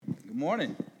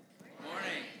morning. Good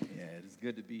morning. Yeah, it is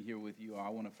good to be here with you. I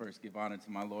want to first give honor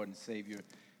to my Lord and Savior,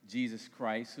 Jesus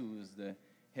Christ, who is the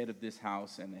head of this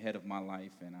house and the head of my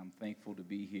life, and I'm thankful to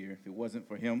be here. If it wasn't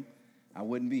for him, I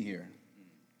wouldn't be here.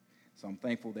 So I'm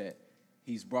thankful that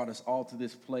he's brought us all to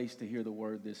this place to hear the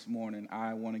word this morning.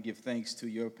 I want to give thanks to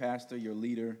your pastor, your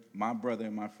leader, my brother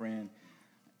and my friend,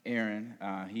 Aaron.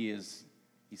 He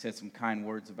said some kind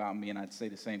words about me, and I'd say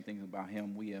the same things about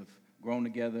him. We have grown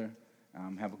together,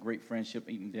 have a great friendship,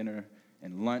 eating dinner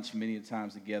and lunch many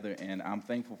times together, and I'm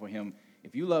thankful for him.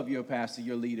 If you love your pastor,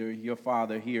 your leader, your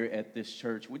father here at this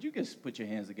church, would you just put your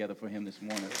hands together for him this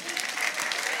morning?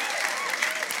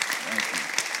 Thank you.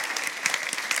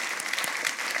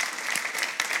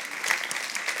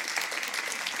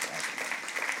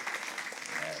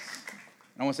 Yes.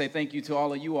 I want to say thank you to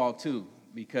all of you all, too,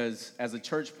 because as a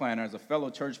church planner, as a fellow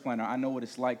church planner, I know what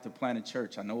it's like to plant a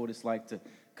church. I know what it's like to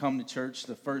come to church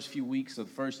the first few weeks of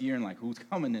the first year and like, who's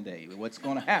coming today? What's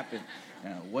going to happen?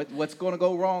 What's going to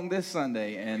go wrong this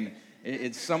Sunday? And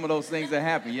it's some of those things that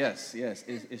happen. Yes,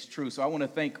 it's true. So I want to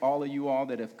thank all of you all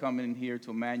that have come in here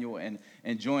to Emmanuel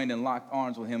and joined and locked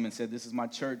arms with him and said, this is my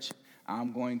church.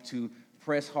 I'm going to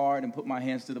press hard and put my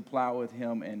hands to the plow with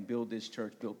him and build this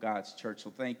church, build God's church. So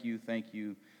thank you.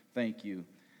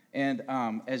 And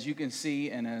as you can see,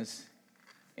 and as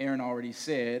Aaron already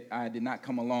said, I did not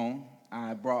come alone.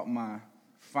 I brought my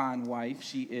fine wife.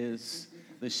 She is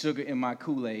the sugar in my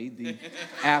Kool-Aid, the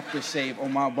aftershave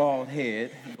on my bald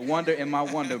head, the wonder in my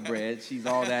Wonder Bread. She's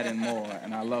all that and more,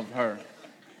 and I love her.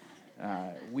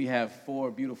 We have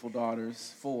 4 beautiful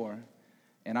daughters, 4,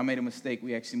 and I made a mistake.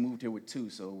 We actually moved here with 2,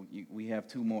 so we have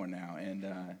 2 more now, and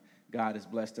God has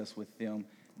blessed us with them.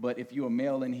 But if you're a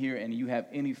male in here and you have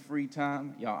any free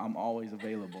time, y'all, I'm always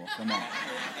available. Come on.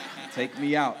 Take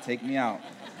me out.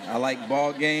 I like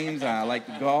ball games. I like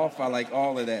the golf. I like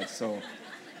all of that. So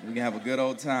we can have a good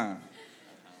old time.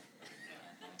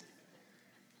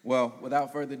 Well,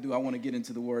 without further ado, I want to get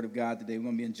into the Word of God today. We're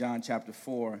going to be in John chapter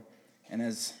 4. And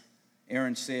as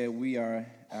Aaron said, we're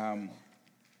a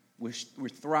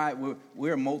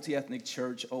multi-ethnic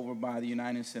church over by the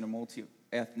United Center,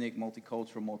 multi-ethnic,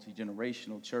 multicultural,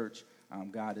 multi-generational church.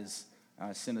 God has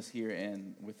sent us here,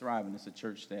 and we're thriving. It's a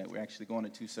church that we're actually going to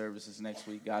 2 services next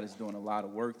week. God is doing a lot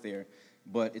of work there,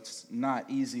 but it's not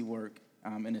easy work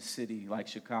in a city like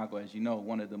Chicago, as you know,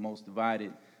 one of the most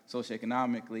divided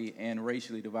socioeconomically and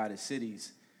racially divided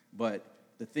cities. But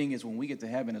the thing is, when we get to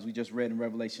heaven, as we just read in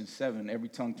Revelation 7, every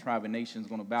tongue, tribe, and nation is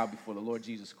going to bow before the Lord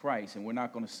Jesus Christ, and we're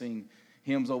not going to sing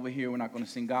hymns over here. We're not going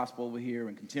to sing gospel over here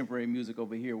and contemporary music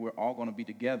over here. We're all going to be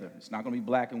together. It's not going to be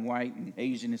black and white and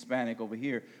Asian, Hispanic over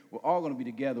here. We're all going to be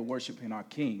together worshiping our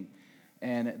King.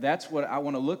 And that's what I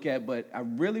want to look at, but I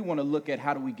really want to look at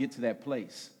how do we get to that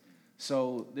place.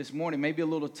 So this morning, maybe a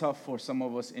little tough for some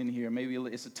of us in here. Maybe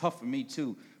it's tough for me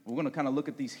too. We're going to kind of look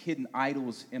at these hidden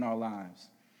idols in our lives.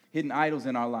 Hidden idols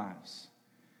in our lives.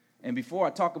 And before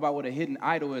I talk about what a hidden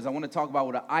idol is, I want to talk about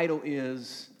what an idol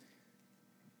is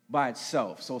by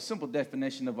itself. So a simple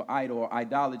definition of an idol or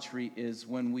idolatry is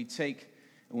when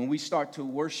we start to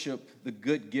worship the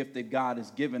good gift that God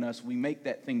has given us, we make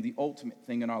that thing the ultimate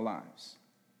thing in our lives.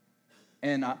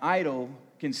 And an idol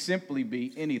can simply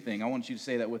be anything. I want you to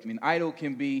say that with me. An idol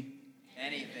can be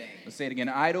anything. Let's say it again.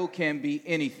 An idol can be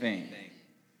anything.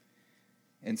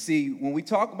 And see, when we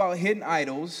talk about hidden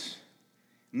idols,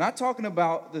 I'm not talking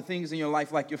about the things in your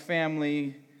life like your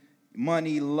family,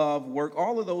 money, love, work.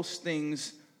 All of those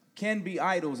things can be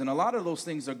idols, and a lot of those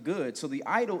things are good. So the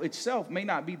idol itself may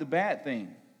not be the bad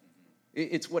thing.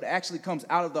 It's what actually comes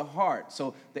out of the heart.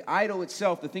 So the idol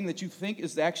itself, the thing that you think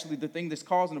is actually the thing that's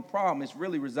causing the problem, is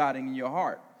really residing in your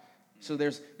heart. So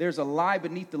there's a lie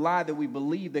beneath the lie that we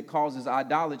believe that causes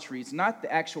idolatry. It's not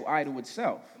the actual idol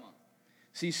itself.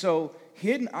 See, so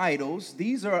hidden idols,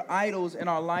 these are idols in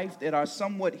our life that are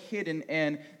somewhat hidden,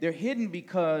 and they're hidden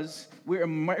because we're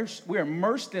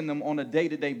immersed in them on a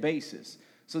day-to-day basis.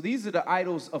 So these are the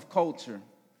idols of culture.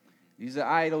 These are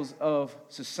idols of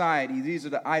society. These are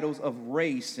the idols of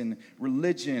race and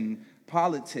religion,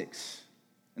 politics.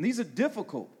 And these are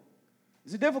difficult.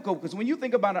 These are difficult because when you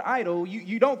think about an idol,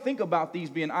 you don't think about these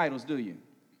being idols, do you?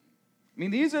 I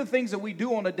mean, these are the things that we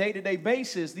do on a day-to-day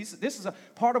basis. This is a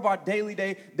part of our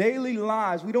daily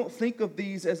lives. We don't think of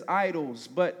these as idols,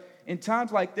 but in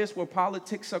times like this where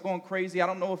politics are going crazy, I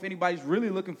don't know if anybody's really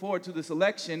looking forward to this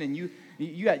election, and you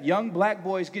got young black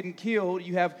boys getting killed,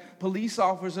 you have police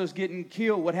officers getting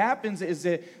killed. What happens is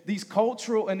that these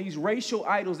cultural and these racial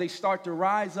idols, they start to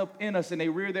rise up in us, and they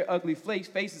rear their ugly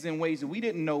faces in ways that we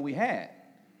didn't know we had.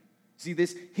 See,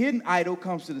 this hidden idol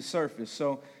comes to the surface.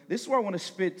 So this is where I want to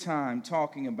spend time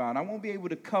talking about. I won't be able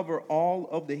to cover all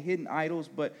of the hidden idols,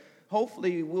 but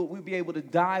hopefully we'll be able to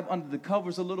dive under the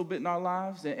covers a little bit in our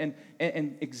lives and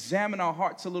examine our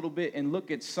hearts a little bit and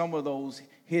look at some of those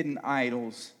hidden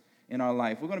idols in our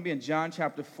life. We're going to be in John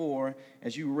chapter 4,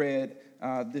 as you read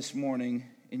this morning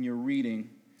in your reading.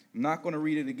 I'm not going to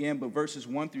read it again, but verses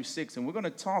 1 through 6, and we're going to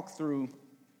talk through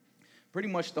pretty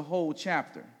much the whole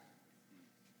chapter.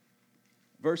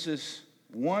 Verses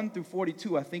 1 through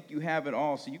 42, I think you have it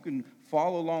all, so you can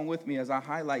follow along with me as I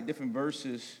highlight different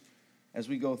verses as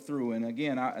we go through. And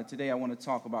again, today I want to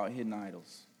talk about hidden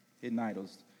idols. Hidden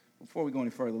idols. Before we go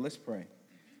any further, let's pray.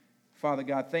 Father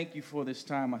God, thank you for this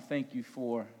time. I thank you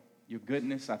for your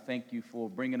goodness. I thank you for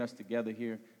bringing us together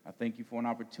here. I thank you for an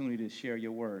opportunity to share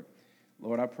your word.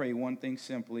 Lord, I pray one thing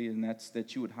simply, and that's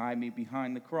that you would hide me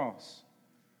behind the cross,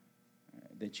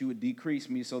 that you would decrease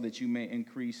me so that you may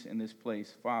increase in this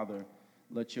place. Father,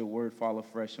 let your word fall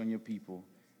afresh on your people.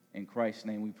 In Christ's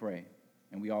name we pray.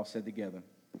 And we all said together,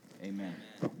 amen.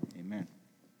 Amen.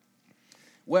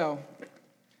 Well,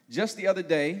 just the other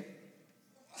day,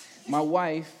 my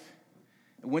wife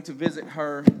went to visit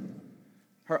her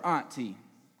auntie.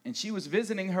 And she was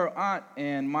visiting her aunt,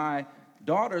 and my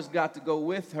daughters got to go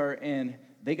with her, and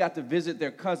they got to visit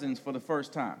their cousins for the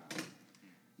first time.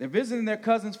 They're visiting their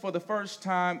cousins for the first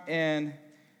time, and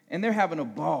they're having a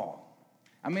ball.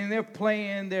 I mean, they're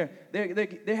playing, they're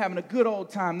having a good old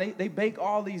time. They bake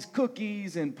all these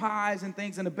cookies and pies and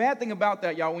things. And the bad thing about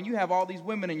that, y'all, when you have all these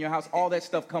women in your house, all that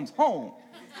stuff comes home.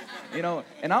 You know,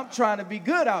 and I'm trying to be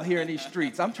good out here in these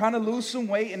streets. I'm trying to lose some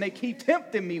weight, and they keep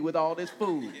tempting me with all this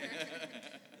food.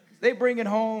 They bring it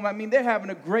home. I mean, they're having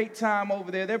a great time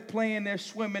over there. They're playing, they're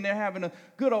swimming, they're having a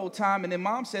good old time. And then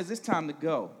Mom says, it's time to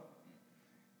go.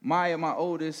 Maya, my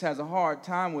oldest, has a hard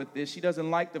time with this. She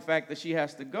doesn't like the fact that she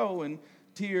has to go, and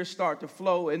tears start to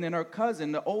flow. And then her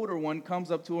cousin, the older one, comes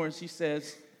up to her and she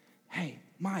says, hey,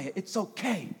 Maya, it's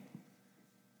okay.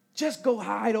 Just go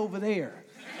hide over there.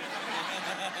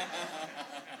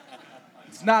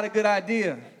 It's not a good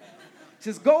idea. She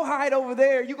says, go hide over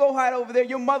there. You go hide over there.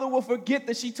 Your mother will forget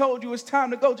that she told you it's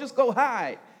time to go. Just go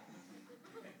hide.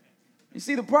 You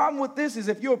see, the problem with this is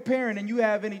if you're a parent and you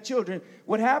have any children,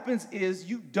 what happens is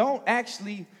you don't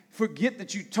actually forget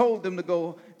that you told them to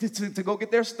go to go get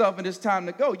their stuff and it's time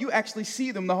to go. You actually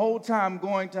see them the whole time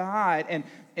going to hide. And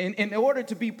in order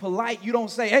to be polite, you don't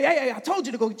say, hey, I told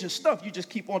you to go get your stuff. You just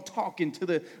keep on talking to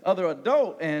the other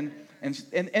adult. And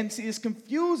see, it's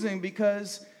confusing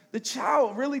because the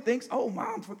child really thinks, oh,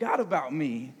 Mom forgot about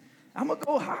me. I'm going to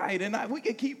go hide and we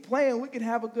can keep playing. We can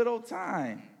have a good old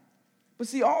time. But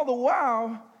see, all the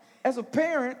while, as a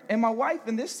parent, and my wife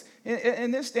in this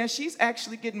stance, she's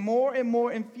actually getting more and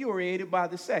more infuriated by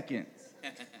the second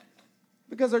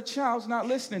because her child's not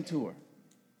listening to her.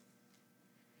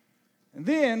 And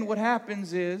then what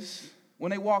happens is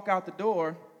when they walk out the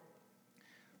door,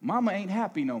 Mama ain't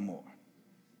happy no more.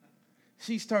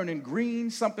 She's turning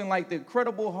green, something like the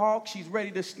Incredible Hulk. She's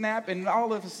ready to snap, and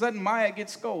all of a sudden Maya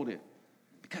gets scolded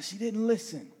because she didn't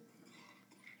listen.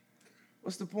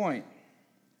 What's the point?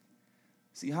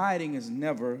 See, hiding is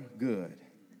never good.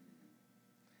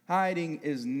 Hiding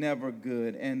is never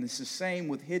good. And it's the same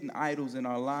with hidden idols in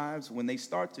our lives. When they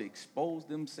start to expose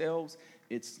themselves,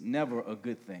 it's never a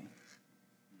good thing.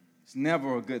 It's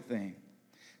never a good thing.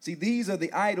 See, these are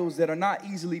the idols that are not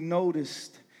easily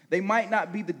noticed. They might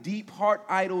not be the deep heart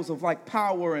idols of like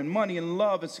power and money and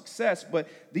love and success, but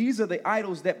these are the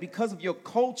idols that because of your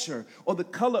culture or the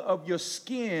color of your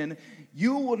skin,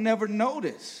 you will never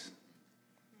notice.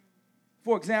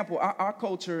 For example, our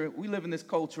culture, we live in this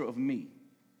culture of me.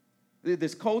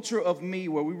 This culture of me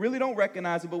where we really don't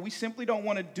recognize it, but we simply don't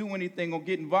want to do anything or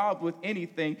get involved with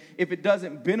anything if it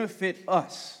doesn't benefit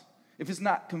us. If it's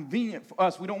not convenient for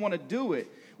us, we don't want to do it.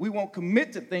 We won't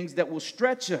commit to things that will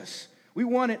stretch us. We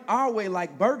want it our way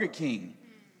like Burger King.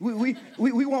 We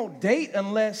won't date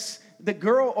unless the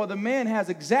girl or the man has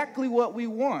exactly what we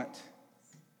want.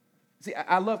 See,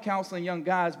 I love counseling young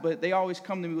guys, but they always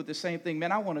come to me with the same thing.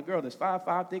 Man, I want a girl that's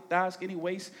 5'5", thick thighs, skinny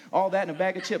waist, all that in a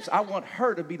bag of chips. I want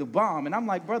her to be the bomb. And I'm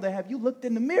like, brother, have you looked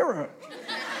in the mirror?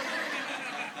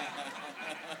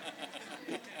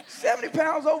 70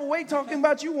 pounds overweight talking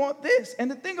about you want this.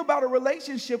 And the thing about a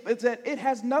relationship is that it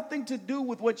has nothing to do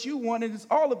with what you want, and it's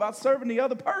all about serving the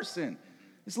other person.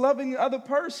 It's loving the other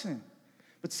person.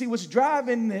 But see, what's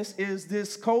driving this is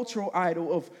this cultural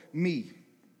idol of me.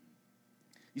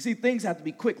 You see, things have to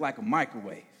be quick like a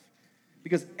microwave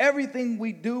because everything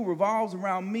we do revolves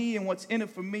around me and what's in it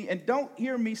for me. And don't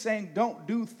hear me saying don't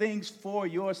do things for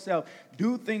yourself.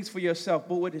 Do things for yourself.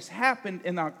 But what has happened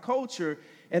in our culture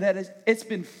and that it's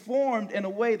been formed in a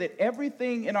way that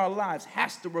everything in our lives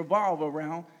has to revolve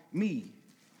around me,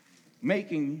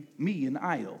 making me an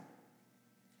idol.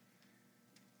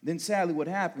 Then sadly what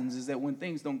happens is that when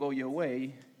things don't go your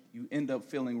way, you end up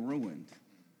feeling ruined.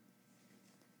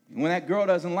 And when that girl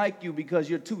doesn't like you because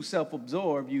you're too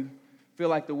self-absorbed, you feel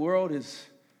like the world is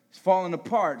falling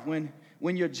apart.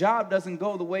 When your job doesn't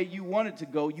go the way you want it to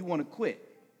go, you want to quit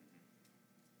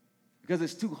because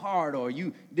it's too hard, or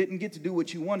you didn't get to do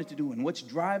what you wanted to do. And what's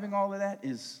driving all of that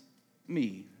is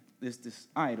me, this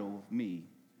idol of me.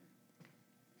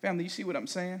 Family, you see what I'm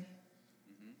saying?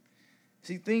 Mm-hmm.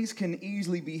 See, things can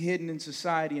easily be hidden in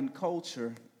society and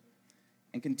culture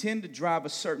and can tend to drive a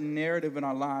certain narrative in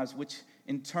our lives, which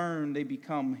in turn, they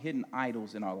become hidden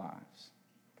idols in our lives.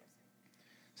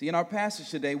 See, in our passage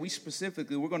today, we're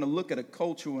going to look at a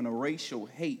cultural and a racial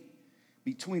hate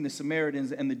between the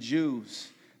Samaritans and the Jews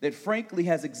that frankly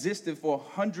has existed for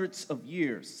hundreds of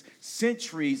years,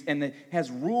 centuries, and that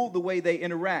has ruled the way they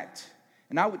interact.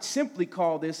 And I would simply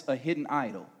call this a hidden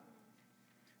idol.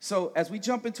 So as we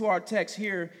jump into our text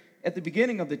here, at the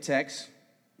beginning of the text,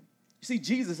 you see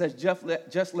Jesus has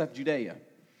just left Judea.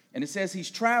 And it says he's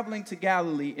traveling to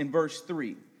Galilee in verse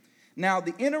 3. Now,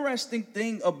 the interesting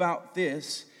thing about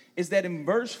this is that in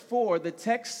verse 4, the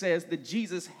text says that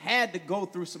Jesus had to go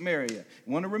through Samaria.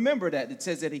 You want to remember that. It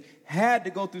says that he had to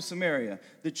go through Samaria.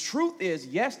 The truth is,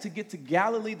 yes, to get to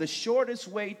Galilee, the shortest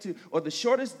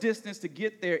distance to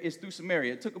get there is through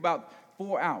Samaria. It took about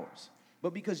 4 hours.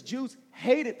 But because Jews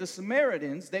hated the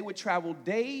Samaritans, they would travel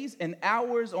days and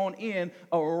hours on end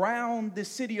around the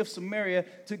city of Samaria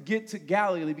to get to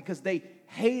Galilee because they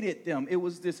hated them. It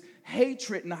was this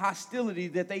hatred and hostility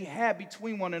that they had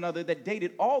between one another that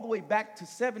dated all the way back to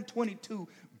 722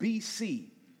 BC.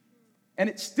 And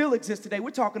it still exists today.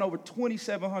 We're talking over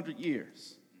 2,700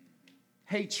 years.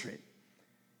 Hatred.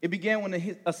 It began when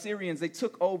the Assyrians, they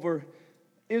took over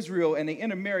Israel and they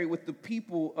intermarried with the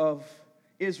people of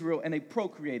Israel and they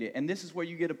procreated. And this is where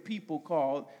you get a people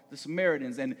called the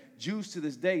Samaritans. And Jews to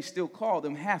this day still call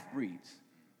them half-breeds.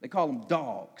 They call them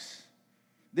dogs.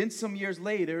 Then some years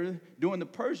later, during the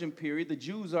Persian period, the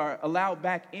Jews are allowed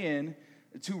back in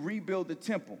to rebuild the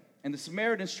temple. And the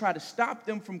Samaritans try to stop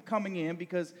them from coming in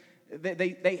because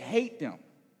they hate them.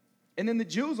 And then the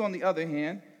Jews, on the other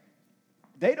hand,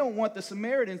 they don't want the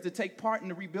Samaritans to take part in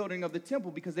the rebuilding of the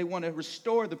temple because they want to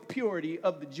restore the purity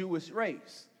of the Jewish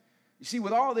race. You see,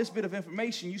 with all this bit of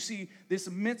information, you see this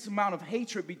immense amount of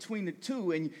hatred between the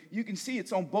two, and you can see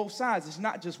it's on both sides. It's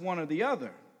not just one or the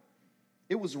other.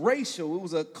 It was racial. It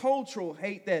was a cultural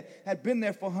hate that had been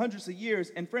there for hundreds of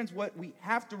years. And friends, what we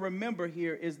have to remember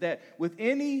here is that with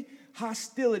any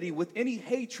hostility, with any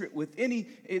hatred, with any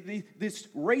this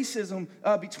racism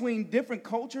between different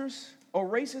cultures or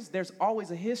races, there's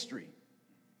always a history.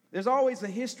 There's always a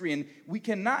history, and we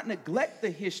cannot neglect the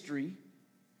history.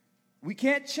 We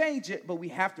can't change it, but we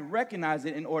have to recognize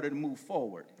it in order to move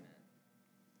forward.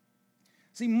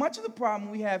 See, much of the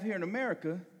problem we have here in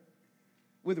America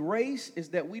with race is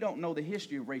that we don't know the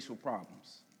history of racial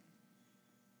problems.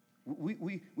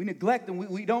 We neglect them.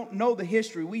 We don't know the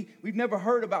history. We've never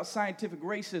heard about scientific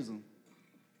racism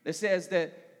that says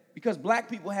that because black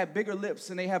people have bigger lips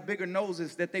and they have bigger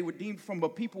noses, that they were deemed from a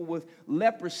people with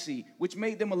leprosy, which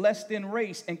made them a less than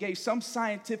race and gave some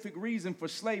scientific reason for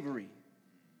slavery.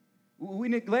 We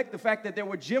neglect the fact that there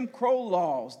were Jim Crow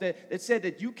laws that said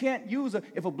that you can't use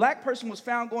if a black person was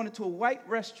found going into a white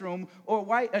restroom or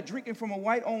drinking from a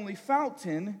white-only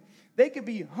fountain, they could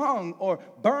be hung or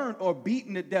burned or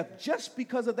beaten to death just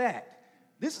because of that.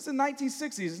 This is the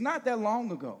 1960s. It's not that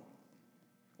long ago.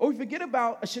 Or we forget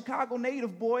about a Chicago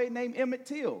native boy named Emmett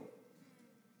Till,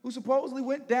 who supposedly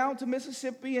went down to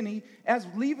Mississippi and as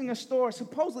leaving a store,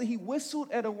 supposedly he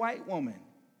whistled at a white woman.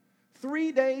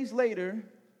 3 days later,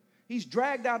 he's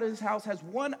dragged out of his house, has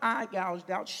one eye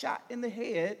gouged out, shot in the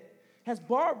head, has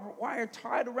barbed wire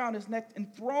tied around his neck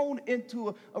and thrown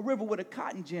into a river with a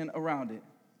cotton gin around it.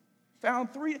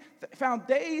 Found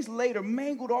days later,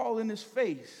 mangled all in his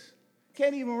face.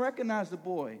 Can't even recognize the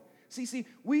boy. See,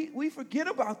 we forget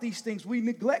about these things. We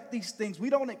neglect these things. We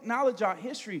don't acknowledge our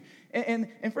history. And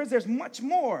friends, there's much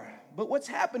more. But what's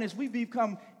happened is we've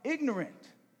become ignorant.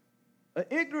 An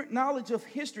ignorant knowledge of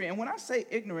history. And when I say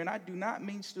ignorant, I do not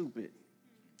mean stupid.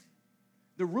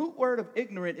 The root word of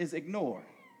ignorant is ignore,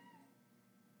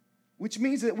 which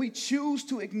means that we choose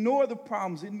to ignore the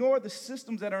problems, ignore the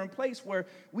systems that are in place, where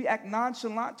we act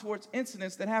nonchalant towards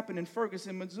incidents that happened in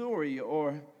Ferguson, Missouri,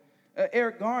 or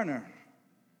Eric Garner,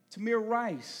 Tamir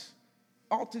Rice,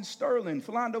 Alton Sterling,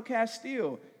 Philando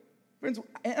Castile. Friends,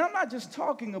 and I'm not just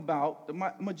talking about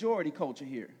the majority culture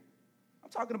here. I'm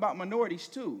talking about minorities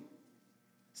too.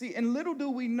 See, and little do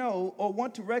we know or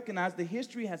want to recognize that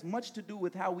history has much to do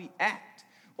with how we act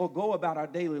or go about our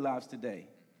daily lives today.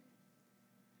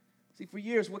 See, for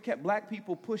years, what kept black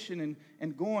people pushing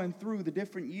and going through the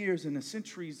different years and the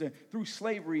centuries through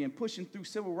slavery and pushing through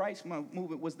civil rights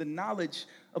movement was the knowledge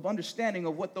of understanding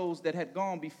of what those that had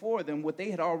gone before them, what they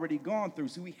had already gone through.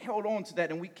 So we held on to that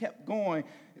and we kept going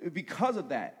because of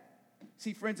that.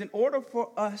 See, friends, in order for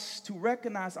us to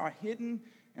recognize our hidden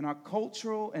and our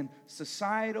cultural and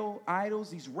societal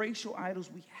idols, these racial idols,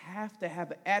 we have to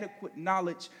have adequate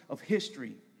knowledge of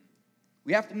history.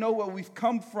 We have to know where we've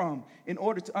come from in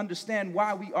order to understand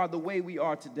why we are the way we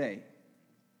are today.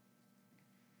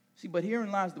 See, but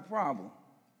herein lies the problem.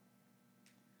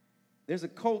 There's a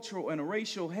cultural and a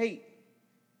racial hate,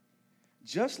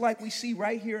 just like we see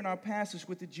right here in our passage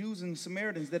with the Jews and the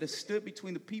Samaritans that have stood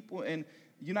between the people and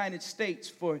United States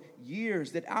for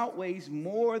years, that outweighs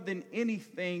more than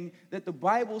anything that the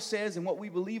Bible says and what we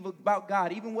believe about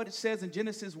God. Even what it says in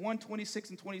Genesis 1:26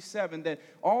 and 27, that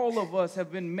all of us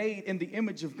have been made in the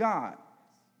image of God.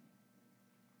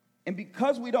 And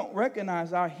because we don't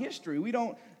recognize our history, we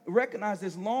don't recognize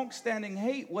this long-standing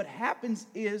hate, what happens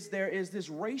is there is this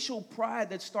racial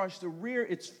pride that starts to rear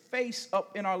its face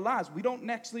up in our lives. We don't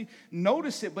actually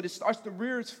notice it, but it starts to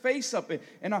rear its face up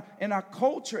in our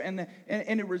culture, and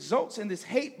it results in this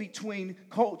hate between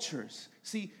cultures.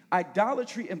 See,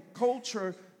 idolatry and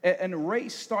culture and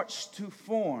race starts to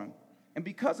form. And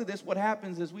because of this, what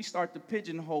happens is we start to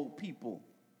pigeonhole people.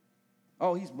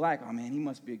 Oh, he's black. Oh, man, he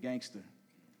must be a gangster.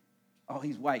 Oh,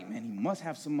 he's white, man. He must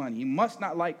have some money. He must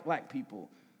not like black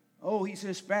people. Oh, he's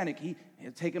Hispanic. He's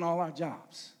taking all our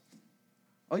jobs.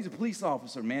 Oh, he's a police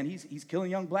officer, man. He's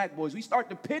killing young black boys. We start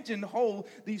to pigeonhole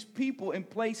these people in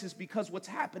places because what's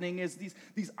happening is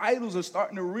these idols are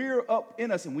starting to rear up in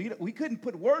us. And we couldn't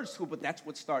put words to it, but that's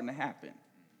what's starting to happen.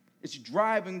 It's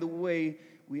driving the way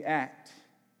we act,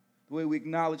 the way we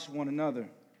acknowledge one another.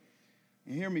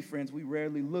 And hear me, friends, we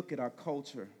rarely look at our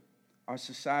culture, our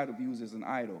societal views as an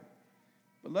idol.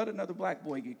 But let another black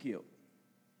boy get killed.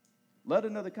 Let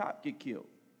another cop get killed.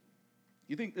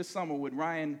 You think this summer with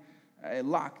Ryan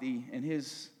Lochte and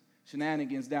his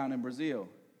shenanigans down in Brazil,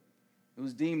 it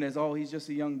was deemed as, oh, he's just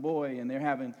a young boy, and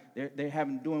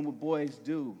they're doing what boys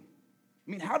do.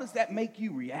 I mean, how does that make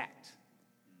you react?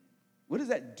 What does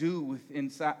that do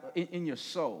in your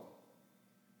soul?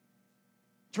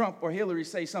 Trump or Hillary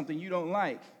say something you don't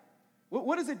like.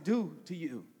 What does it do to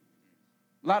you?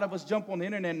 A lot of us jump on the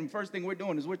internet, and the first thing we're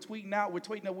doing is we're tweeting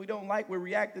that we don't like, we're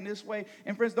reacting this way.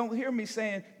 And friends, don't hear me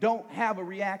saying don't have a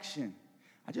reaction.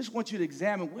 I just want you to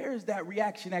examine, where is that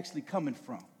reaction actually coming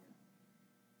from?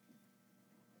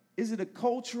 Is it a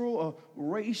cultural or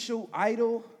racial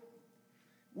idol?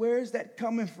 Where is that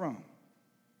coming from?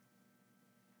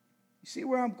 You see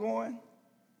where I'm going?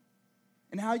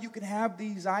 And how you can have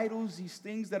these idols, these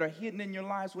things that are hidden in your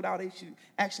lives without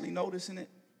actually noticing it?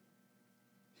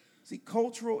 See,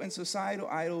 cultural and societal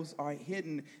idols are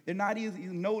hidden. They're not easily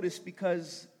noticed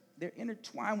because they're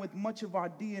intertwined with much of our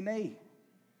DNA.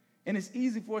 And it's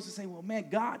easy for us to say, well,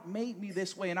 man, God made me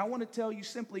this way. And I want to tell you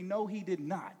simply, no, he did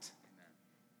not.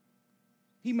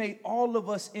 He made all of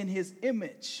us in his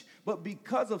image. But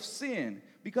because of sin,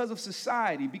 because of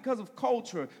society, because of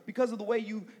culture, because of the way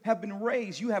you have been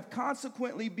raised, you have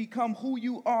consequently become who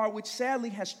you are, which sadly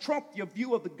has trumped your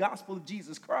view of the gospel of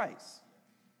Jesus Christ.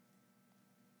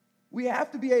 We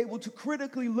have to be able to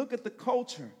critically look at the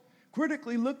culture,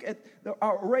 critically look at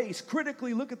our race,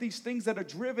 critically look at these things that are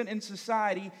driven in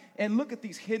society, and look at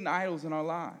these hidden idols in our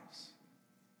lives.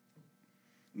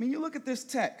 I mean, you look at this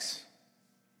text,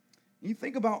 and you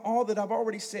think about all that I've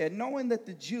already said, knowing that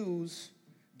the Jews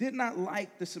did not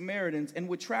like the Samaritans and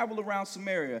would travel around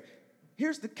Samaria.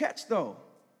 Here's the catch, though.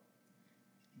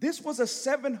 This was a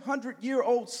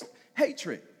 700-year-old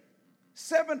hatred.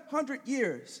 700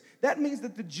 years. That means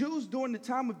that the Jews during the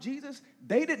time of Jesus,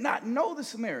 they did not know the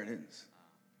Samaritans.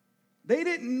 They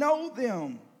didn't know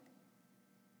them.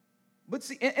 But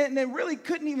see, and they really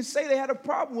couldn't even say they had a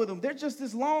problem with them. They're just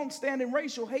this long-standing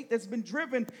racial hate that's been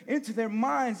driven into their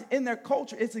minds, in their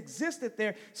culture. It's existed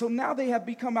there. So now they have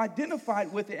become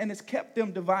identified with it, and it's kept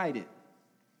them divided.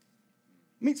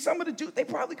 I mean, some of the Jews, they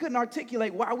probably couldn't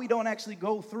articulate why we don't actually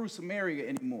go through Samaria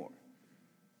anymore.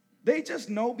 They just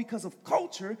know because of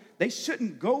culture, they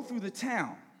shouldn't go through the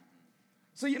town.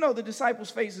 So, you know, the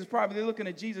disciples' faces probably looking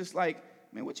at Jesus like,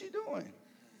 man, what you doing?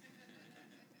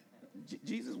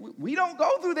 Jesus, we don't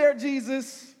go through there,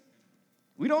 Jesus.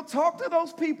 We don't talk to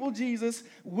those people, Jesus.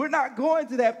 We're not going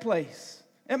to that place.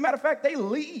 As a matter of fact, they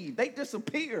leave. They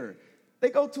disappear. They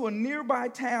go to a nearby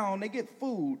town. They get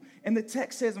food. And the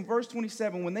text says in verse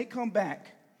 27, when they come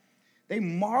back, They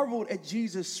marveled at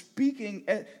Jesus speaking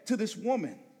to this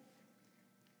woman.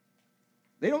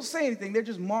 They don't say anything. They're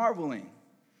just marveling.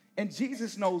 And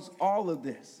Jesus knows all of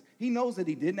this. He knows that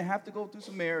he didn't have to go through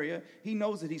Samaria. He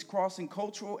knows that he's crossing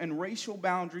cultural and racial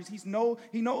boundaries. He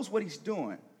knows what he's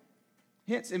doing.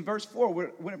 Hence, in verse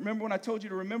 4, remember when I told you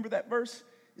to remember that verse?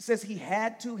 It says he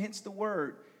had to, hence the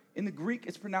word. In the Greek,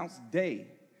 it's pronounced "dei,"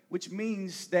 which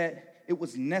means that it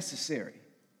was necessary.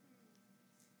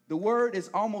 The word is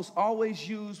almost always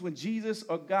used when Jesus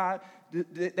or God,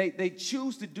 they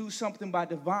choose to do something by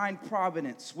divine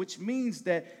providence, which means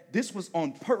that this was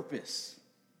on purpose.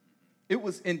 It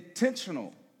was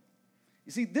intentional.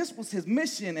 You see, this was his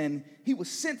mission, and he was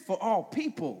sent for all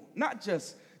people, not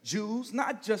just Jews,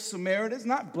 not just Samaritans,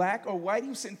 not black or white. He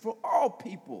was sent for all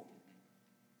people.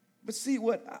 But see,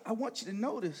 what I want you to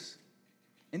notice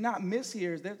and not miss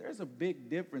here is that there's a big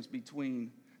difference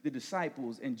between the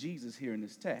disciples and Jesus here in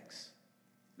this text.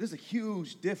 There's a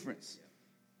huge difference.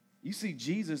 You see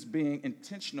Jesus being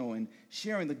intentional and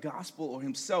sharing the gospel or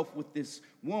himself with this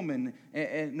woman,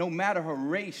 and no matter her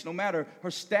race, no matter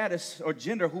her status or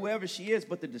gender, whoever she is.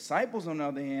 But the disciples, on the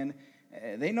other hand,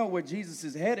 they know where Jesus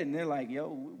is headed, and they're like, yo,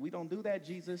 we don't do that,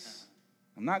 Jesus.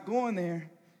 I'm not going there.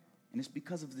 And it's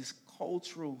because of this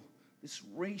cultural, this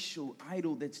racial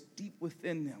idol that's deep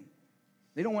within them.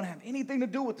 They don't want to have anything to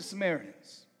do with the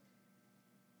Samaritans.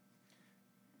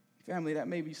 Family, that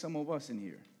may be some of us in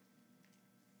here.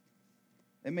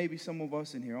 There may be some of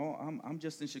us in here. Oh, I'm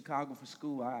just in Chicago for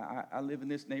school. I live in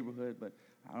this neighborhood, but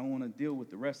I don't want to deal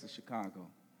with the rest of Chicago.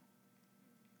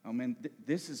 I mean,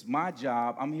 this is my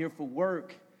job. I'm here for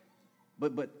work,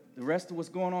 but the rest of what's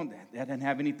going on, that doesn't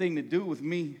have anything to do with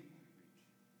me.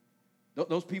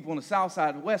 Those people on the south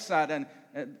side, the west side, and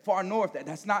far north,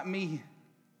 that's not me.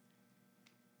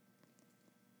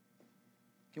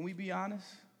 Can we be honest?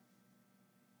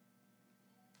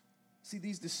 See,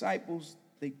 these disciples,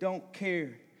 they don't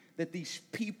care that these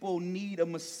people need a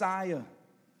Messiah.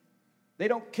 They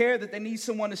don't care that they need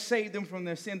someone to save them from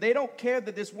their sin. They don't care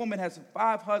that this woman has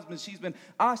 5 husbands. She's been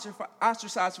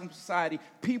ostracized from society.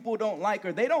 People don't like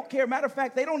her. They don't care. Matter of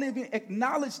fact, they don't even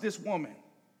acknowledge this woman.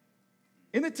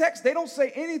 In the text, they don't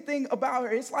say anything about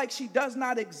her. It's like she does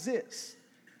not exist.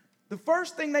 The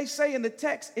first thing they say in the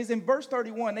text is in verse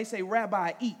 31. They say,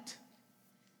 "Rabbi, eat."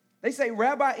 They say,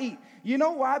 "Rabbi, eat." You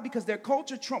know why? Because their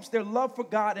culture trumps their love for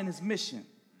God and his mission.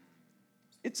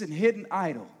 It's a hidden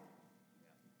idol.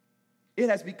 It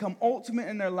has become ultimate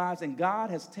in their lives, and God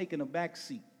has taken a back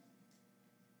seat.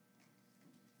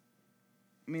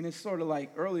 I mean, it's sort of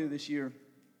like earlier this year,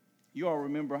 you all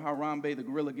remember Harambe the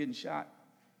gorilla getting shot?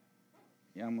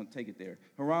 Yeah, I'm going to take it there.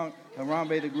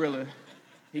 Harambe the gorilla,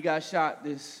 he got shot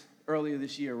earlier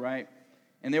this year, right?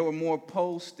 And there were more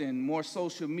posts and more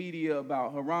social media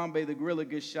about Harambe the gorilla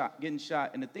getting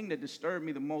shot. And the thing that disturbed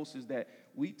me the most is that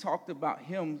we talked about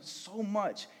him so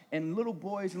much, and little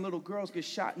boys and little girls get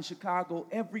shot in Chicago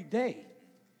every day.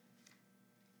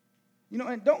 You know,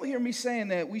 and don't hear me saying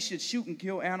that we should shoot and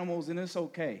kill animals and it's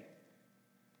okay.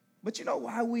 But you know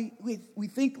why we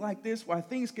think like this, why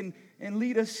things can and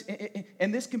lead us,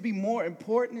 and this can be more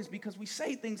important, is because we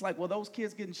say things like, well, those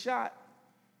kids getting shot,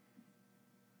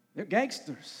 they're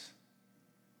gangsters.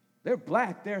 They're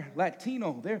black. They're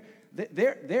Latino.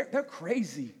 They're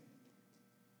crazy.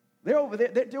 They're over there.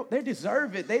 They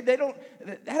deserve it. They don't.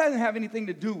 That doesn't have anything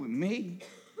to do with me.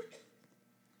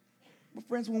 But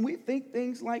friends, when we think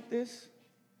things like this,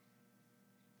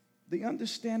 the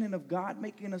understanding of God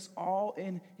making us all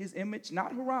in his image,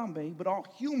 not Harambe, but all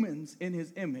humans in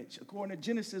his image, according to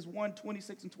Genesis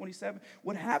 1:26 and 27,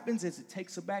 what happens is it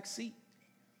takes a back seat.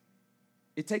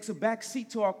 It takes a back seat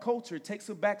to our culture. It takes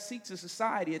a back seat to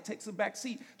society. It takes a back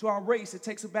seat to our race. It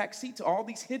takes a back seat to all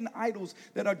these hidden idols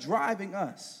that are driving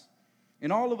us.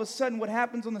 And all of a sudden, what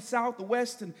happens on the south, the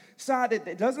west, and side,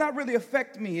 it does not really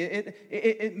affect me.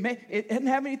 It doesn't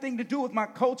have anything to do with my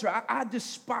culture. I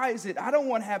despise it. I don't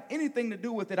want to have anything to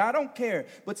do with it. I don't care.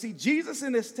 But see, Jesus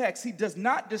in this text, he does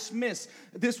not dismiss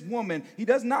this woman. He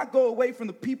does not go away from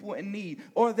the people in need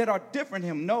or that are different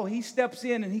from him. No, he steps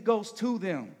in and he goes to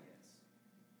them.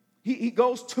 He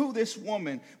goes to this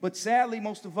woman. But sadly,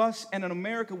 most of us, and in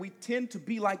America, we tend to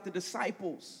be like the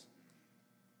disciples.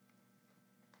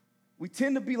 We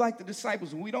tend to be like the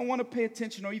disciples. We don't want to pay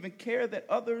attention or even care that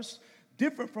others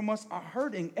different from us are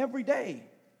hurting every day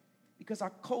because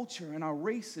our culture and our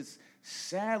race has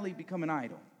sadly become an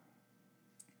idol.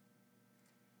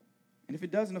 And if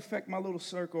it doesn't affect my little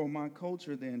circle or my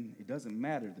culture, then it doesn't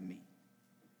matter to me.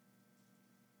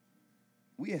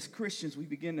 We as Christians, we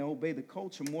begin to obey the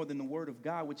culture more than the word of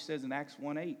God, which says in Acts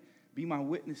 1:8, "Be my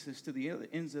witnesses to the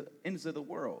ends of the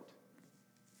world."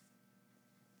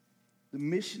 The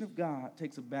mission of God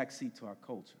takes a backseat to our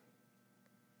culture.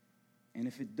 And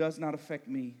if it does not affect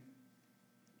me,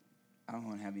 I don't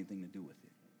want to have anything to do with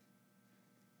it.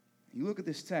 You look at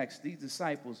this text, these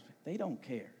disciples, they don't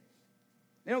care.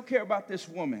 They don't care about this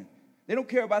woman. They don't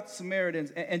care about the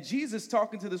Samaritans. And Jesus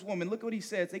talking to this woman, look what he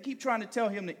says. They keep trying to tell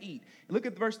him to eat. Look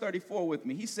at verse 34 with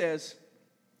me. He says,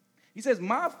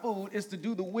 my food is to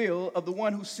do the will of the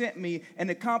one who sent me and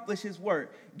accomplish his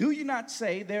work. Do you not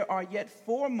say there are yet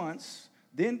 4 months,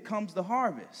 then comes the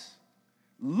harvest?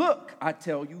 Look, I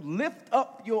tell you, lift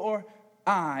up your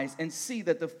eyes and see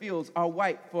that the fields are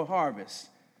white for harvest.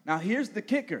 Now here's the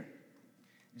kicker.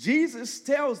 Jesus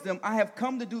tells them, I have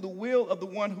come to do the will of the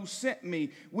one who sent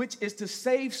me, which is to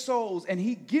save souls. And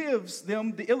he gives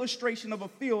them the illustration of a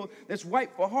field that's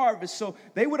ripe for harvest. So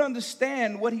they would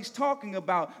understand what he's talking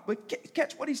about. But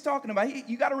catch what he's talking about.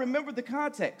 You got to remember the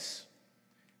context.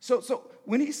 So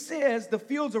when he says the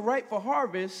fields are ripe for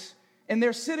harvest and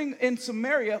they're sitting in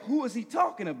Samaria, who is he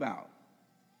talking about?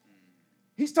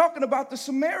 He's talking about the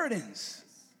Samaritans.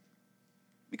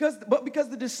 Because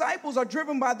the disciples are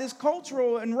driven by this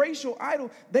cultural and racial idol,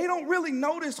 they don't really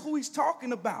notice who he's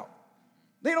talking about.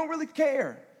 They don't really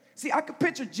care. See, I could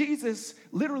picture Jesus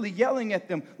literally yelling at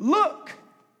them, look,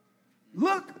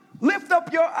 lift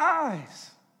up your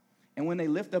eyes. And when they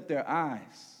lift up their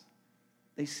eyes,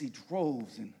 they see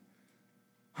droves and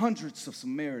hundreds of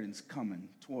Samaritans coming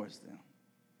towards them.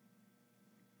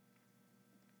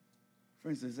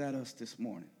 Friends, is that us this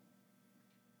morning?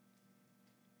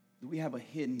 Do we have a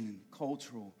hidden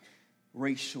cultural,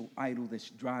 racial idol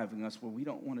that's driving us where we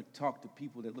don't want to talk to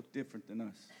people that look different than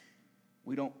us?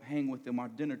 We don't hang with them. Our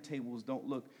dinner tables don't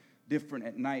look different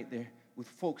at night. They're with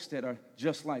folks that are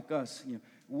just like us.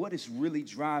 What is really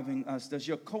driving us? Does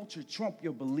your culture trump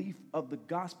your belief of the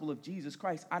gospel of Jesus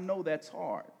Christ? I know that's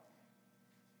hard.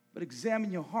 But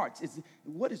examine your hearts.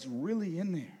 What is really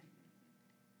in there?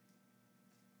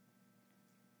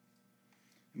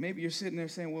 Maybe you're sitting there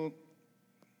saying, well,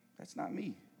 that's not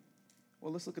me.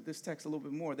 Well, let's look at this text a little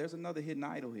bit more. There's another hidden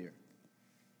idol here.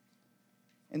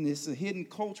 And it's a hidden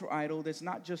cultural idol that's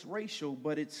not just racial,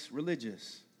 but it's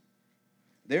religious.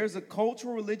 There's a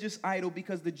cultural religious idol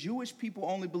because the Jewish people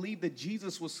only believed that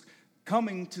Jesus was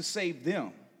coming to save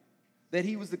them, that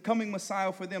he was the coming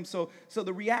Messiah for them. So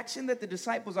the reaction that the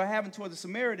disciples are having toward the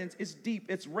Samaritans is deep,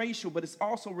 it's racial, but it's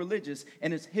also religious,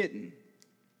 and it's hidden.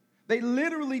 They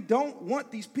literally don't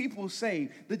want these people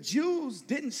saved. The Jews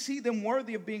didn't see them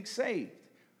worthy of being saved.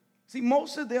 See,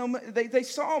 most of them, they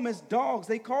saw them as dogs.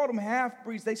 They called them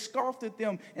half-breeds. They scoffed at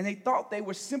them, and they thought they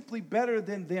were simply better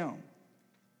than them.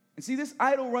 And see, this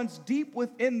idol runs deep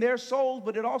within their souls,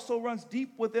 but it also runs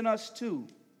deep within us too.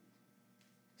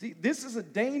 See, this is a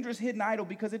dangerous hidden idol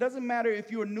because it doesn't matter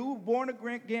if you're a new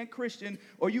born-again Christian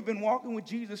or you've been walking with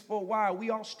Jesus for a while.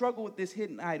 We all struggle with this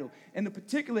hidden idol. And the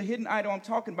particular hidden idol I'm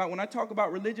talking about, when I talk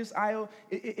about religious idol,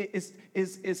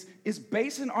 it's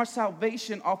basing our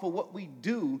salvation off of what we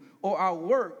do or our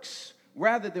works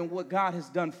rather than what God has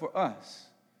done for us,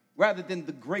 rather than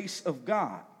the grace of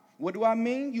God. What do I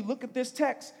mean? You look at this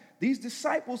text. These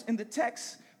disciples in the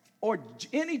text, or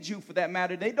any Jew for that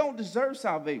matter, they don't deserve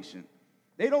salvation.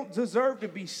 They don't deserve to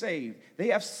be saved. They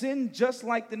have sinned just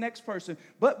like the next person.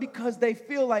 But because they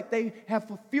feel like they have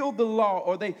fulfilled the law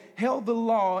or they held the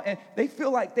law, and they feel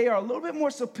like they are a little bit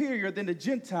more superior than the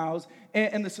Gentiles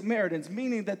and the Samaritans,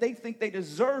 meaning that they think they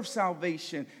deserve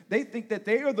salvation. They think that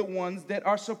they are the ones that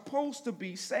are supposed to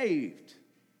be saved.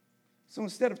 So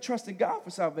instead of trusting God for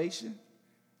salvation,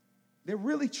 they're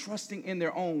really trusting in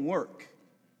their own work.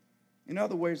 In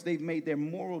other words, they've made their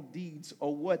moral deeds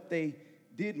or what they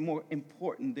did more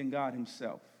important than God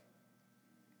himself.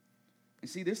 And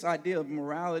see, this idea of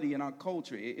morality in our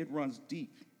culture, it runs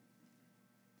deep.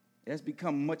 It has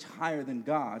become much higher than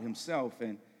God himself.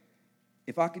 And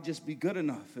if I could just be good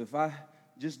enough, if I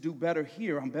just do better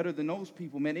here, I'm better than those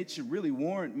people, man, it should really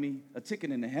warrant me a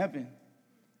ticket into heaven.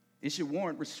 It should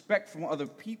warrant respect from other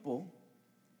people.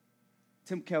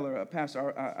 Tim Keller, a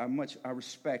pastor I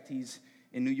respect, he's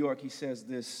in New York. He says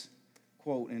this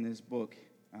quote in his book,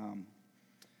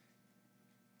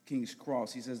 King's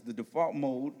Cross. He says, the default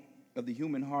mode of the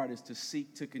human heart is to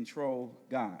seek to control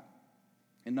God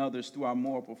and others through our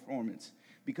moral performance.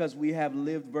 Because we have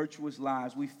lived virtuous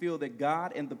lives, we feel that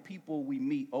God and the people we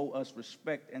meet owe us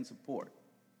respect and support.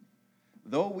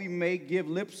 Though we may give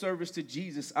lip service to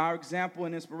Jesus, our example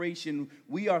and inspiration,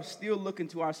 we are still looking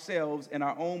to ourselves and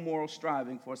our own moral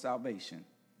striving for salvation.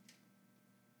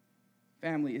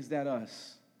 Family, is that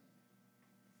us?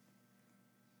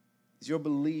 Is your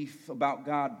belief about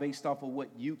God based off of what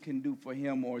you can do for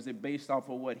him, or is it based off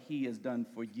of what he has done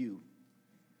for you?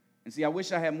 And see, I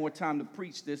wish I had more time to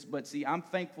preach this, but see, I'm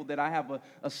thankful that I have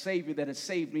a Savior that has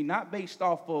saved me, not based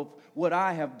off of what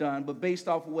I have done, but based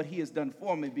off of what he has done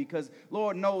for me, because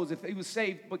Lord knows if he was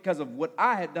saved because of what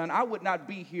I had done, I would not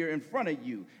be here in front of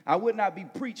you. I would not be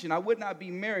preaching. I would not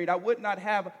be married. I would not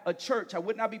have a church. I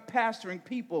would not be pastoring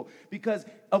people because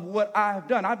of what I have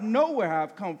done. I know where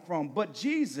I've come from, but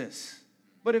Jesus.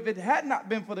 But if it had not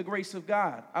been for the grace of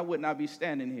God, I would not be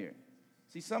standing here.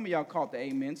 See, some of y'all caught the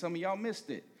amen. Some of y'all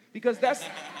missed it. Because that's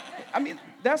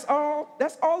all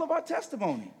of our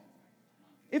testimony.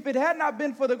 If it had not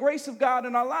been for the grace of God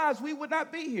in our lives, we would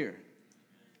not be here.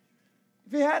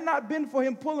 If it had not been for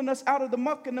him pulling us out of the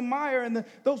muck and the mire and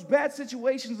those bad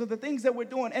situations of the things that we're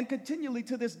doing, and continually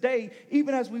to this day,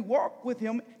 even as we walk with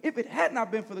him, if it had not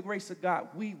been for the grace of God,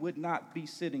 we would not be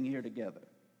sitting here together.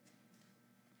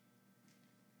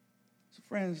 So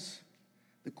friends,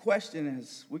 the question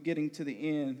as we're getting to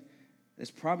the end that's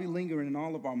probably lingering in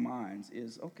all of our minds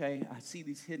is, okay, I see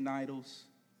these hidden idols.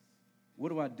 What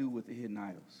do I do with the hidden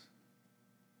idols?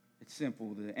 It's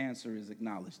simple. The answer is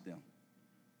acknowledge them.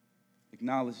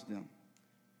 Acknowledge them.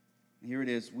 And here it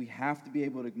is. We have to be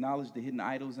able to acknowledge the hidden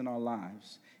idols in our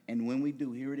lives. And when we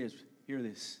do, here it is. Hear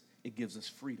this. It gives us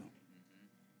freedom.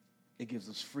 It gives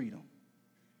us freedom.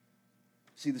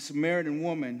 See, the Samaritan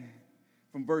woman,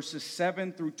 from verses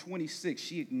 7 through 26,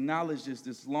 she acknowledges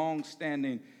this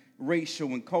long-standing racial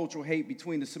and cultural hate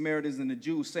between the Samaritans and the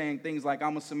Jews, saying things like,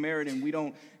 I'm a Samaritan, we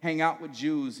don't hang out with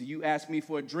Jews. You ask me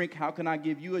for a drink, how can I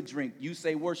give you a drink? You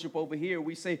say worship over here,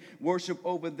 we say worship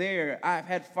over there. I've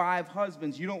had 5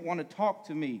 husbands, you don't want to talk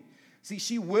to me. See,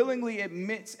 she willingly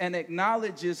admits and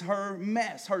acknowledges her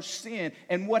mess, her sin,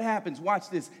 and what happens?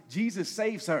 Watch this, Jesus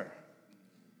saves her.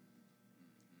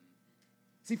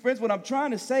 See, friends, what I'm trying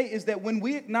to say is that when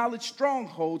we acknowledge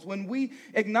strongholds, when we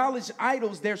acknowledge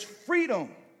idols, there's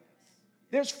freedom.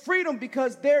 There's freedom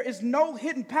because there is no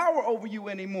hidden power over you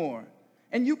anymore.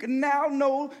 And you can now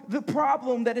know the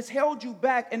problem that has held you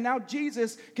back. And now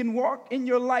Jesus can walk in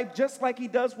your life just like he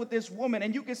does with this woman.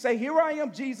 And you can say, here I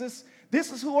am, Jesus.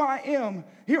 This is who I am.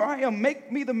 Here I am.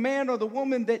 Make me the man or the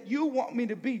woman that you want me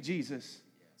to be, Jesus.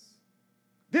 Yes.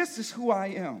 This is who I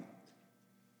am.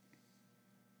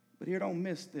 But here, don't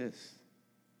miss this.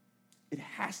 It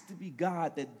has to be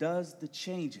God that does the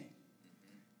changing.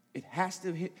 It has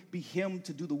to be him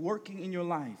to do the working in your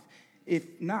life.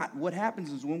 If not, what happens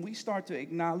is when we start to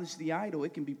acknowledge the idol,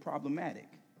 it can be problematic.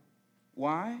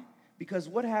 Why? Because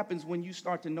what happens when you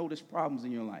start to notice problems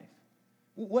in your life?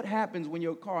 What happens when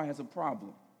your car has a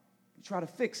problem? You try to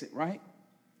fix it, right?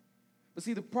 But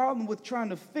see, the problem with trying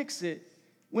to fix it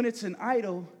when it's an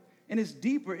idol and it's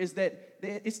deeper is that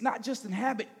it's not just a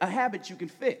habit you can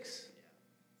fix.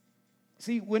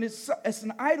 See, when it's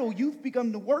an idol, you've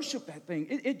begun to worship that thing.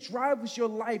 It drives your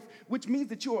life, which means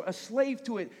that you're a slave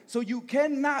to it. So you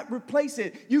cannot replace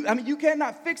it. You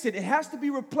cannot fix it. It has to be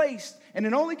replaced, and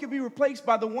it only can be replaced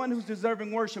by the one who's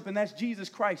deserving worship, and that's Jesus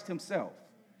Christ himself.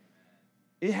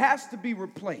 It has to be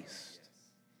replaced.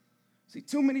 See,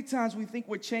 too many times we think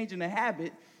we're changing a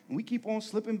habit, and we keep on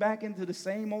slipping back into the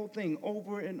same old thing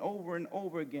over and over and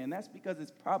over again. That's because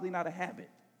it's probably not a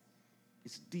habit.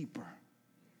 It's deeper.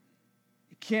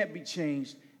 Can't be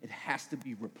changed. It has to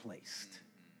be replaced.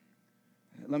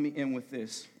 Let me end with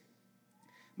this.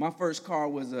 My first car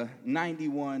was a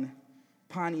 91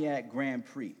 Pontiac Grand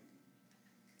Prix.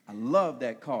 I love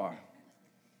that car.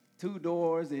 2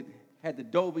 doors. It had the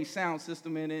Dolby sound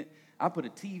system in it. I put a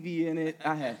TV in it.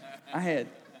 I had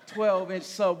 12-inch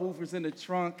subwoofers in the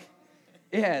trunk.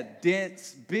 It had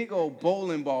dents, big old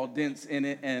bowling ball dents in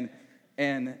it,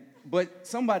 But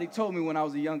somebody told me when I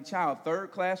was a young child, 3rd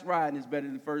class riding is better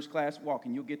than 1st class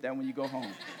walking. You'll get that when you go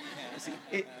home. See,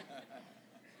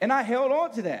 and I held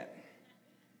on to that.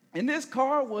 And this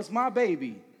car was my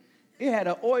baby. It had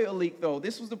an oil leak, though.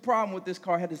 This was the problem with this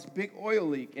car. It had this big oil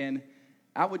leak. And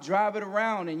I would drive it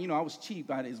around, and, I was cheap.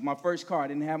 It was my first car. I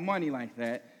didn't have money like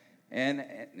that. And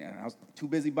I was too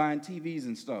busy buying TVs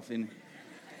and stuff. And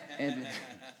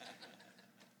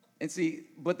see,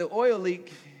 but the oil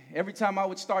leak, every time I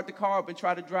would start the car up and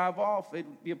try to drive off, it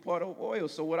would be a part of oil.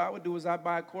 So what I would do is I'd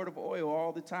buy a quart of oil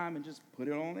all the time and just put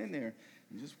it on in there.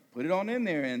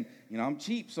 And, I'm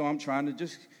cheap, so I'm trying to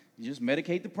just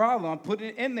medicate the problem. I'm putting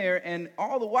it in there, and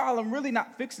all the while, I'm really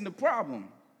not fixing the problem.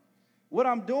 What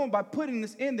I'm doing by putting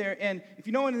this in there, and if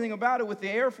you know anything about it, with the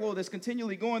airflow that's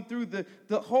continually going through the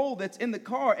hole that's in the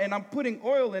car, and I'm putting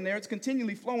oil in there, it's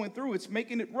continually flowing through. It's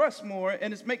making it rust more,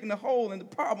 and it's making the hole and the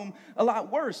problem a lot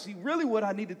worse. See, really what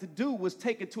I needed to do was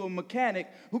take it to a mechanic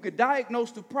who could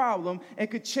diagnose the problem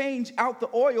and could change out the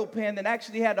oil pan that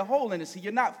actually had the hole in it. See,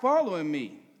 you're not following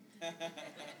me.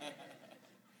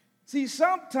 See,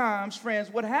 sometimes, friends,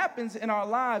 what happens in our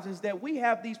lives is that we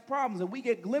have these problems and we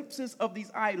get glimpses of these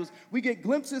idols. We get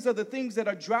glimpses of the things that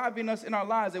are driving us in our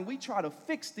lives, and we try to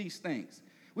fix these things.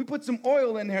 We put some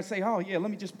oil in there and say, oh, yeah,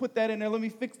 let me just put that in there. Let me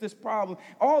fix this problem.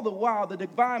 All the while, the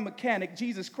divine mechanic,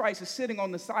 Jesus Christ, is sitting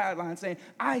on the sideline saying,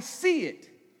 I see it.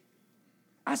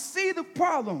 I see the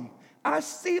problem. I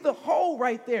see the hole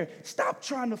right there. Stop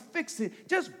trying to fix it.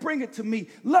 Just bring it to me.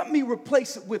 Let me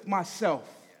replace it with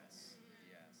myself.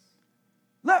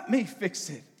 Let me fix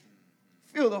it.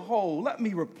 Fill the hole. Let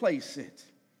me replace it.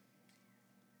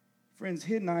 Friends,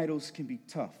 hidden idols can be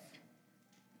tough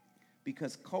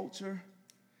because culture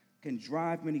can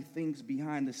drive many things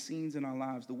behind the scenes in our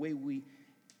lives. The way we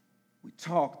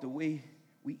talk, the way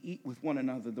we eat with one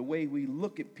another, the way we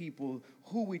look at people,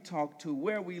 who we talk to,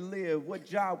 where we live, what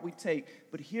job we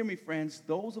take. But hear me, friends,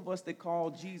 those of us that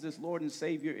call Jesus Lord and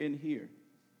Savior in here,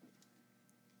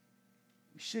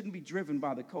 we shouldn't be driven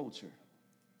by the culture.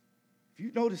 If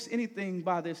you notice anything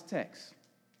by this text,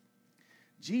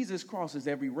 Jesus crosses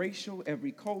every racial,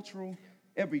 every cultural,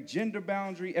 every gender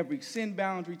boundary, every sin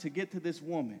boundary to get to this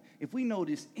woman. If we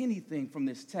notice anything from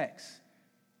this text,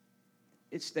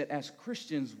 it's that as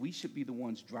Christians, we should be the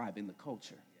ones driving the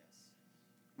culture.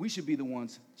 We should be the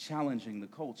ones challenging the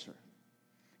culture.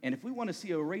 And if we want to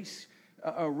see a race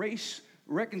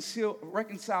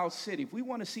reconciled city, if we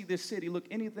want to see this city look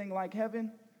anything like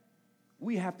heaven,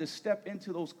 we have to step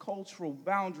into those cultural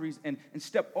boundaries and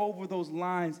step over those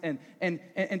lines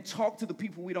and talk to the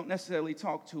people we don't necessarily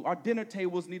talk to. Our dinner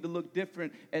tables need to look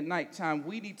different at nighttime.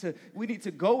 We need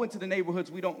to go into the neighborhoods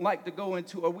we don't like to go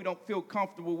into or we don't feel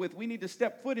comfortable with. We need to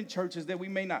step foot in churches that we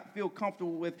may not feel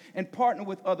comfortable with and partner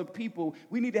with other people.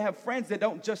 We need to have friends that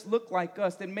don't just look like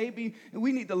us, that maybe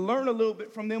we need to learn a little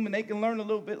bit from them and they can learn a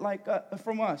little bit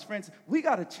from us. Friends, we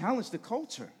got to challenge the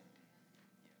culture.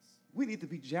 We need to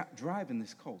be driving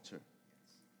this culture.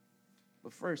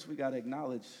 But first, we got to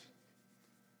acknowledge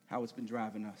how it's been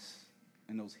driving us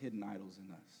and those hidden idols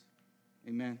in us.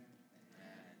 Amen? Amen.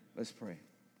 Let's pray.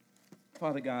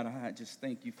 Father God, I just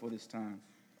thank you for this time.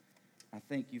 I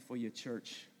thank you for your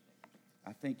church.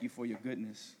 I thank you for your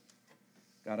goodness.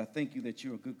 God, I thank you that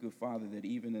you're a good, good Father, that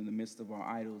even in the midst of our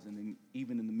idols and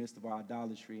even in the midst of our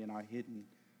idolatry and our hidden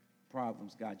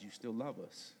problems, God, you still love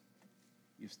us.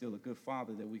 You're still a good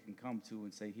Father that we can come to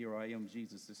and say, here I am,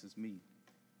 Jesus, this is me.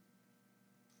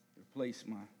 Replace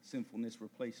my sinfulness,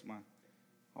 replace my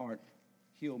heart,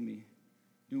 heal me,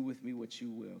 do with me what you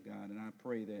will, God. And I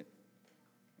pray that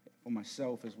for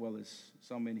myself as well as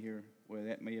some in here where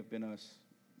that may have been us,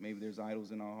 maybe there's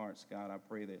idols in our hearts, God, I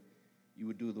pray that you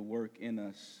would do the work in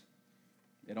us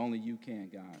that only you can,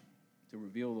 God, to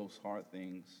reveal those hard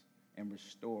things and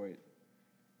restore it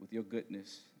with your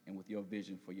goodness and with your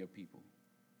vision for your people.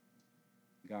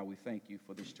 God, we thank you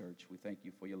for this church. We thank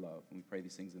you for your love. And we pray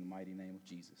these things in the mighty name of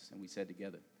Jesus. And we said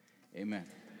together, amen.